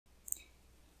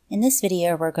In this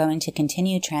video, we're going to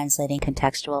continue translating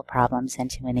contextual problems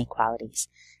into inequalities.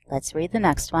 Let's read the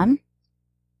next one.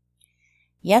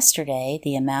 Yesterday,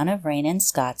 the amount of rain in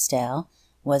Scottsdale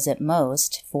was at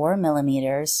most 4 more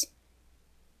millimeters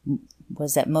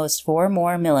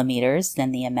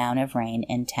than the amount of rain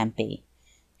in Tempe.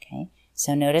 Okay,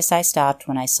 so notice I stopped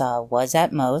when I saw was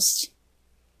at most,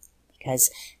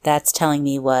 because that's telling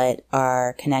me what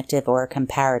our connective or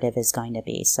comparative is going to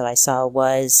be. So I saw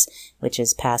was, which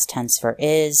is past tense for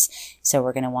is, so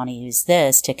we're going to want to use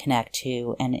this to connect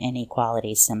to an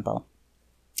inequality symbol.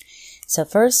 So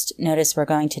first, notice we're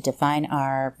going to define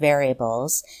our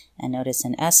variables, and notice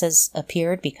an S has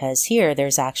appeared because here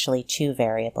there's actually two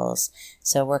variables.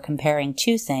 So we're comparing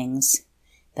two things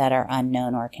that are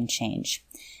unknown or can change.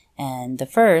 And the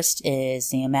first is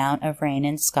the amount of rain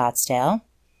in Scottsdale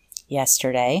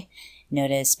yesterday.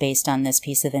 Notice based on this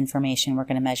piece of information, we're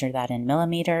going to measure that in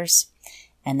millimeters.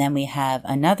 And then we have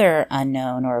another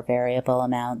unknown or variable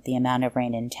amount, the amount of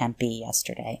rain in Tempe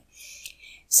yesterday.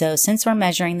 So since we're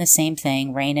measuring the same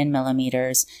thing, rain in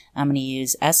millimeters, I'm going to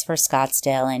use S for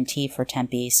Scottsdale and T for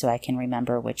Tempe so I can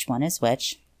remember which one is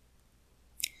which.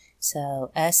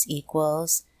 So S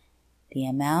equals the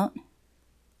amount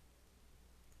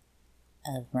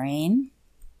of rain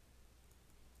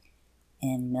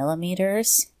in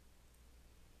millimeters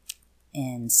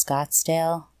in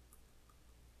Scottsdale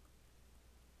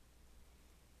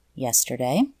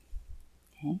yesterday.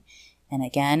 Okay. And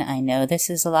again, I know this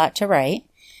is a lot to write.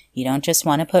 You don't just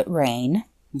want to put rain.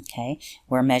 Okay.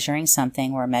 We're measuring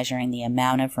something. We're measuring the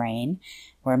amount of rain.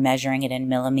 We're measuring it in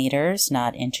millimeters,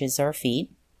 not inches or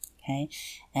feet. Okay.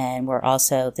 And we're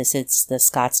also, this is the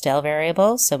Scottsdale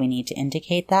variable, so we need to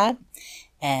indicate that.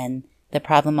 And the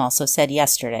problem also said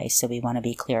yesterday, so we want to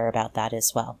be clear about that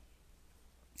as well.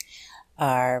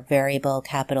 Our variable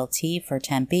capital T for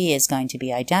Tempe is going to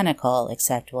be identical,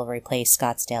 except we'll replace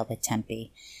Scottsdale with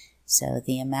Tempe. So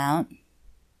the amount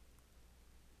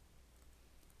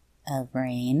of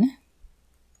rain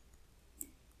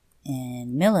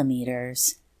in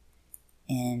millimeters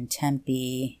in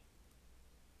Tempe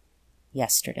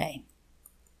yesterday.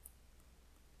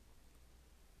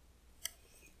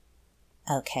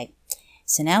 Okay.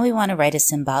 So now we want to write a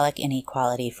symbolic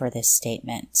inequality for this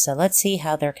statement. So let's see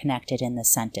how they're connected in the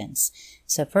sentence.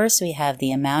 So first we have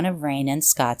the amount of rain in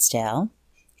Scottsdale,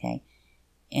 okay,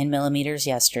 in millimeters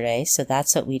yesterday. So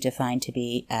that's what we defined to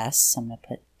be S. So I'm going to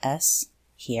put S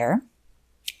here.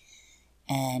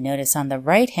 And notice on the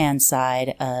right-hand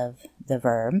side of the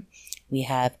verb, we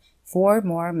have 4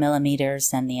 more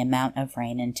millimeters than the amount of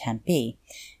rain in Tempe.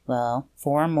 Well,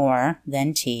 4 more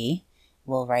than T,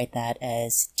 we'll write that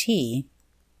as T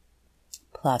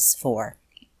plus 4.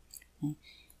 Okay.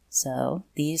 So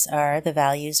these are the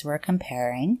values we're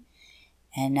comparing.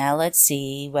 And now let's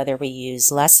see whether we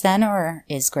use less than or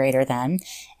is greater than.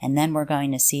 And then we're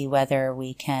going to see whether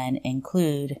we can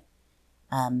include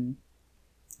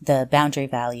the boundary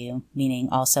value, meaning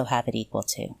also have it equal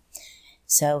to.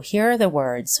 So here are the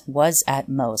words, was at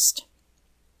most.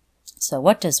 So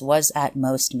what does was at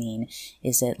most mean?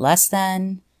 Is it less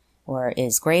than or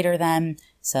is greater than?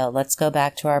 So let's go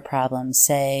back to our problem.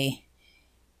 Say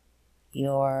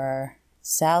your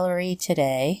salary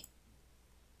today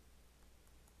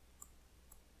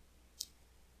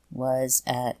was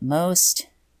at most,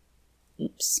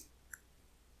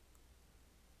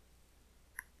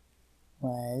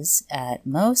 was at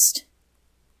most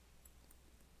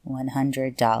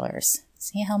 $100.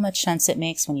 See how much sense it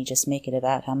makes when you just make it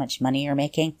about how much money you're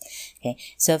making? Okay,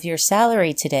 so if your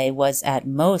salary today was at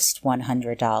most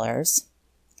 $100,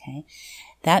 okay,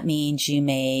 that means you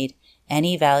made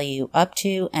any value up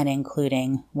to and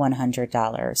including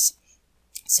 $100.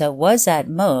 So was at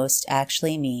most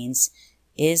actually means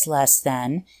is less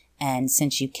than, and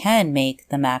since you can make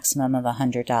the maximum of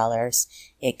 $100,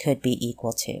 it could be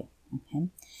equal to. Okay,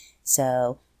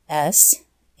 so S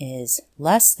is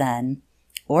less than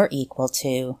or equal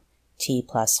to T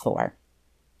plus 4.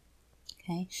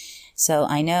 Okay, so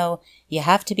I know you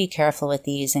have to be careful with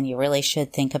these and you really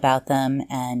should think about them,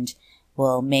 and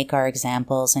we'll make our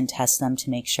examples and test them to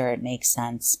make sure it makes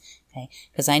sense. Okay,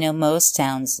 because I know most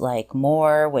sounds like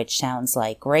more, which sounds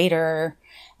like greater.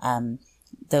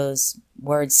 Those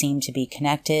words seem to be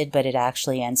connected, but it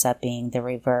actually ends up being the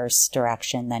reverse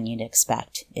direction than you'd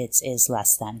expect. It's is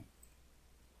less than.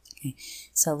 Okay.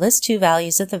 So list two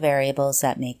values of the variables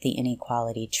that make the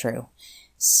inequality true.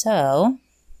 So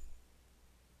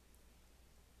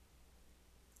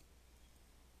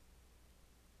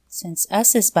since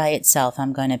S is by itself,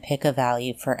 I'm going to pick a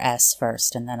value for S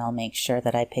first, and then I'll make sure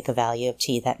that I pick a value of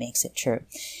T that makes it true.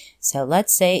 So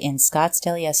let's say in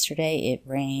Scottsdale yesterday it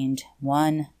rained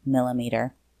 1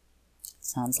 millimeter.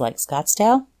 Sounds like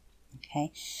Scottsdale?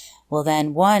 Okay. Well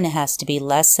then 1 has to be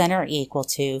less than or equal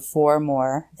to 4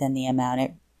 more than the amount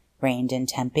it rained in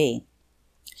Tempe.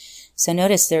 So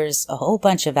notice there's a whole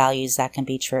bunch of values that can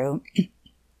be true,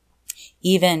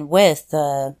 even with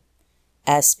the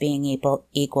S being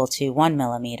equal to 1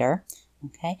 millimeter.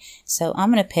 Okay, so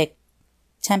I'm going to pick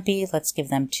Tempe. Let's give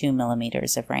them 2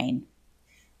 millimeters of rain.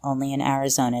 Only in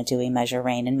Arizona do we measure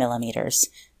rain in millimeters.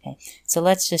 Okay, so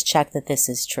let's just check that this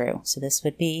is true. So this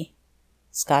would be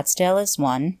Scottsdale is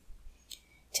 1.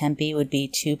 Tempe would be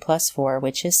 2 plus 4,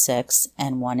 which is 6,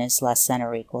 and 1 is less than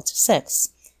or equal to 6.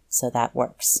 So that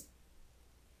works.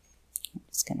 I'm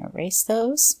just going to erase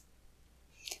those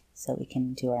so we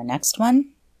can do our next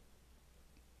one.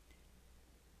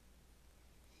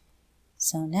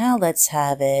 So now let's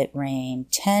have it rain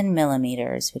 10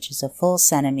 millimeters, which is a full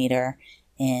centimeter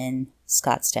in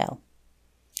Scottsdale.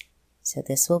 So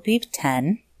this will be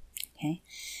 10. Okay.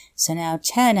 So now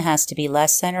 10 has to be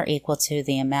less than or equal to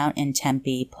the amount in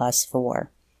Tempe plus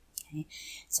 4. Okay.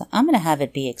 So I'm going to have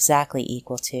it be exactly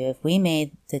equal to, if we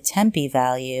made the Tempe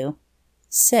value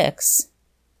 6,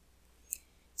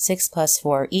 6 plus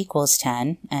 4 equals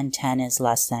 10, and 10 is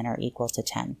less than or equal to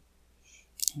 10.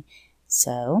 Okay.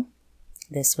 So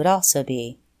this would also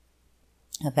be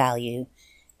a value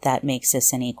that makes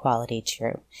this inequality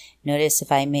true. Notice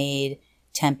if I made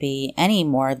Tempe any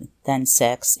more than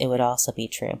 6, it would also be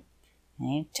true.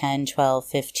 Okay? 10, 12,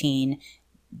 15,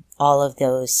 all of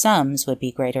those sums would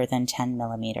be greater than 10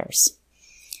 millimeters.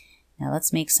 Now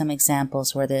let's make some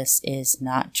examples where this is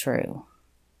not true.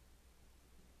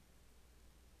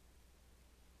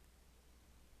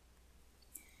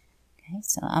 Okay,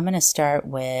 so I'm going to start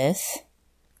with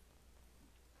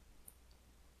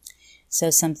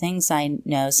some things I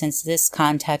know, since this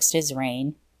context is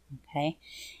rain, okay,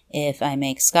 if I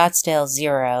make Scottsdale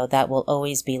 0, that will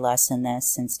always be less than this,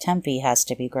 since Tempe has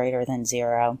to be greater than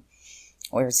 0,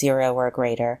 or 0 or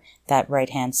greater. That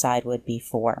right-hand side would be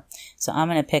 4. So I'm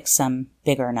going to pick some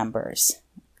bigger numbers.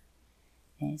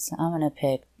 Okay, so I'm going to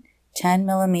pick 10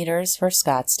 millimeters for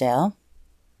Scottsdale.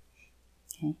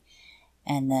 Okay,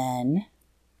 and then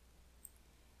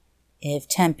if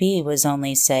Tempe was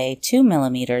only, say, 2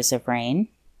 millimeters of rain,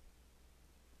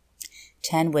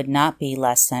 10 would not be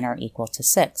less than or equal to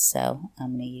 6, so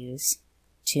I'm going to use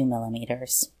 2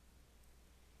 millimeters.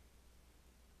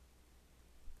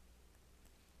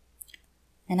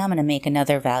 And I'm going to make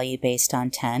another value based on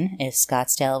 10. If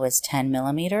Scottsdale was 10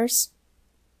 millimeters,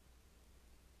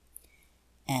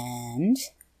 and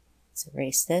let's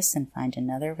erase this and find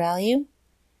another value.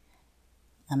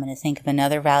 I'm going to think of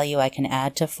another value I can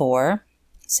add to 4.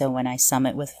 So when I sum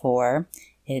it with 4,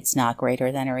 it's not greater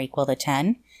than or equal to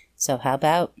 10. So how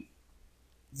about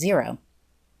 0?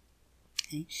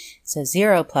 Okay. So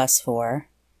 0 plus 4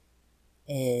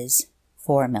 is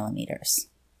 4 millimeters.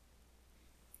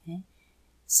 Okay.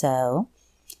 So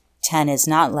 10 is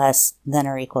not less than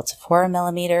or equal to 4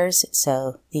 millimeters,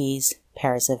 so these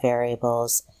pairs of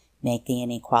variables make the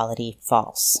inequality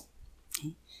false.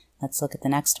 Okay. Let's look at the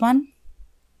next one.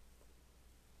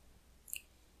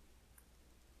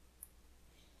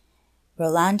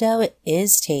 Rolando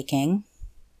is taking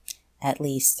at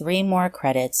least 3 more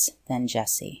credits than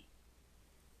Jesse.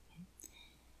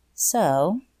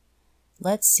 So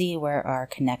let's see where our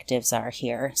connectives are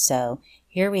here. So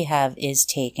here we have is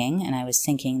taking, and I was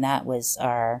thinking that was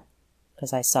our,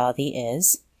 because I saw the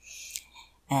is.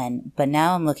 But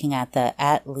now I'm looking at the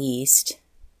at least.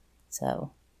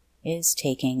 So is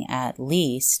taking at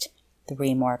least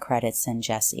 3 more credits than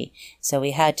Jesse. So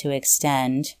we had to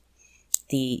extend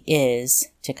the is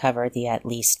to cover the at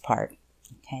least part.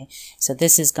 Okay, so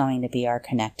this is going to be our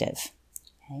connective.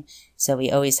 Okay, so we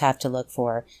always have to look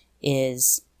for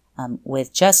is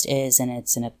with just is, and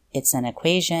it's an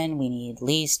equation. We need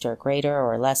least or greater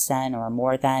or less than or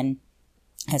more than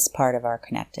as part of our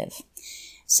connective.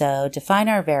 So define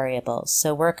our variables.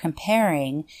 So we're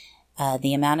comparing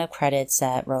the amount of credits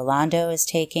that Rolando is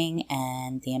taking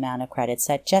and the amount of credits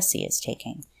that Jesse is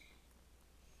taking.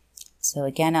 So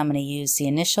again, I'm going to use the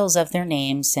initials of their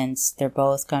names since they're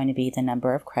both going to be the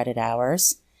number of credit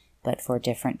hours, but for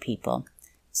different people.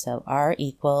 So R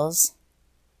equals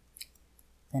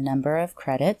the number of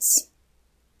credits.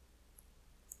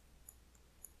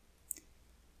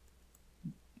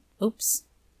 Oops,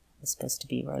 it was supposed to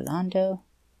be Rolando.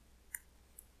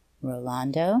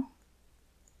 Rolando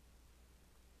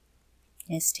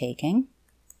is taking.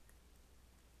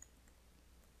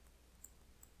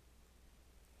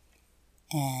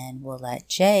 And we'll let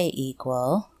J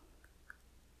equal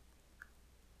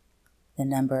the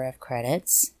number of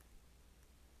credits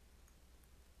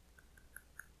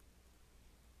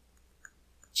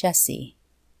Jesse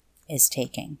is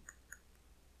taking.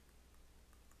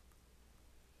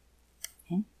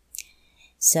 Okay.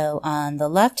 So on the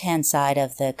left-hand side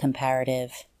of the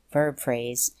comparative verb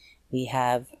phrase, we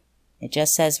have, it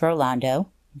just says Rolando,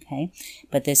 okay,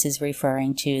 but this is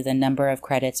referring to the number of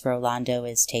credits Rolando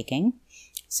is taking.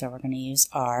 So we're going to use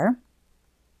are.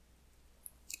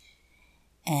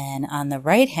 And on the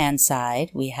right-hand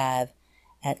side, we have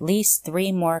at least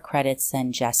 3 more credits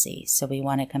than Jesse. So we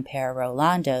want to compare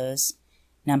Rolando's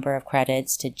number of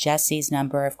credits to Jesse's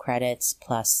number of credits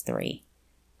plus 3.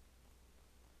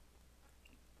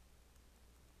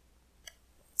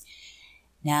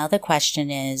 Now the question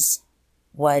is,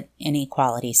 what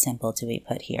inequality symbol do we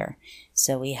put here?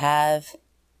 So we have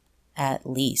at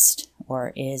least,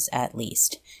 or is at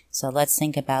least. So let's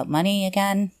think about money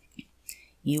again.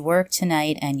 You worked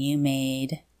tonight and you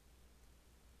made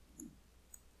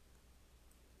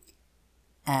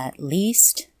at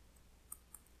least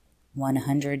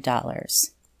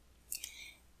 $100.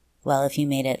 Well, if you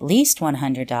made at least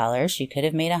 $100, you could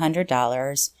have made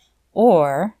 $100,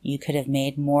 or you could have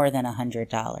made more than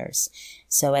 $100.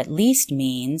 So at least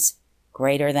means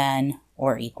greater than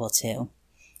or equal to.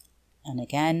 And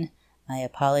again, I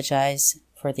apologize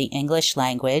for the English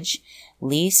language.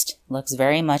 Least looks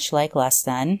very much like less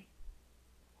than,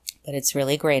 but it's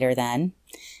really greater than.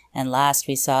 And last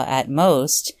we saw at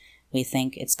most, we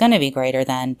think it's going to be greater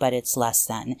than, but it's less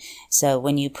than. So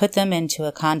when you put them into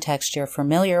a context you're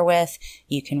familiar with,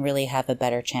 you can really have a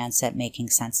better chance at making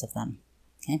sense of them.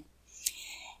 Okay.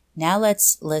 Now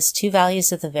let's list 2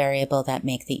 values of the variable that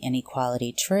make the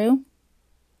inequality true.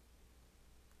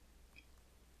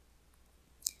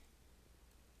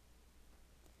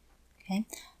 Okay.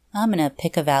 I'm going to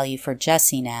pick a value for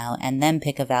Jesse now, and then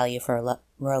pick a value for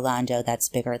Rolando that's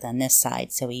bigger than this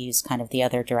side. So we use kind of the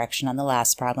other direction on the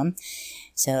last problem.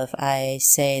 So if I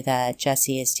say that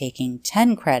Jesse is taking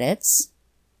 10 credits,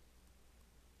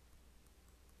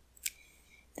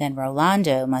 then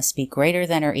Rolando must be greater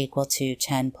than or equal to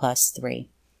 10 plus 3.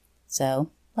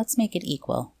 So let's make it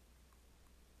equal.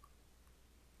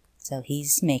 So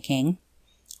he's making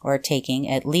or taking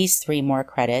at least 3 more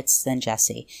credits than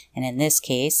Jesse. And in this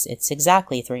case, it's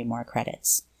exactly 3 more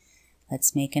credits.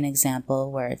 Let's make an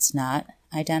example where it's not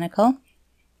identical.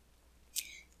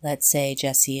 Let's say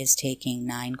Jesse is taking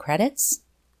 9 credits.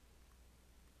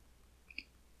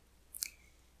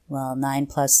 Well, 9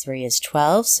 plus 3 is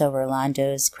 12, so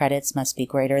Rolando's credits must be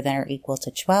greater than or equal to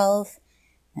 12.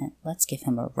 And let's give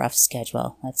him a rough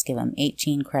schedule. Let's give him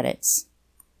 18 credits.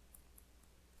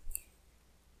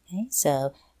 Okay,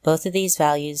 so both of these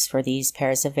values for these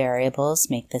pairs of variables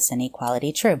make this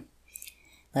inequality true.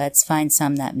 Let's find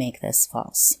some that make this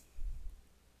false.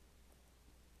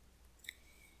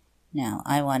 Now,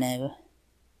 I want to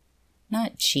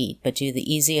not cheat, but do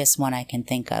the easiest one I can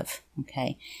think of.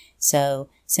 Okay, so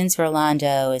since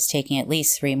Rolando is taking at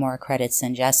least 3 more credits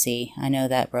than Jesse, I know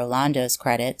that Rolando's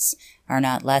credits are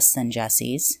not less than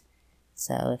Jesse's.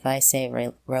 So if I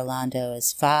say Rolando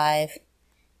is 5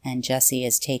 and Jesse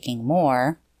is taking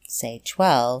more, say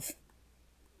 12,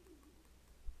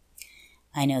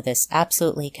 I know this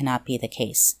absolutely cannot be the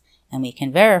case. And we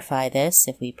can verify this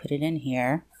if we put it in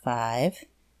here, 5.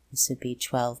 This would be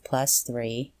 12 plus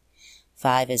 3.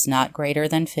 5 is not greater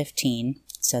than 15,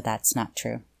 so that's not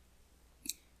true.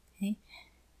 Okay.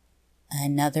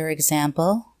 Another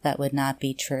example that would not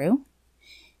be true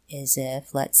is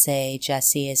if, let's say,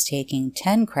 Jesse is taking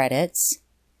 10 credits,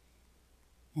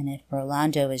 and if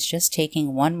Rolando is just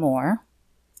taking 1 more,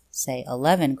 say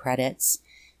 11 credits,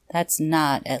 that's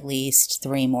not at least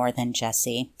 3 more than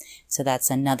Jesse. So that's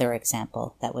another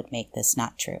example that would make this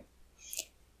not true.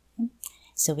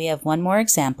 So we have one more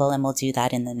example, and we'll do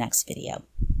that in the next video.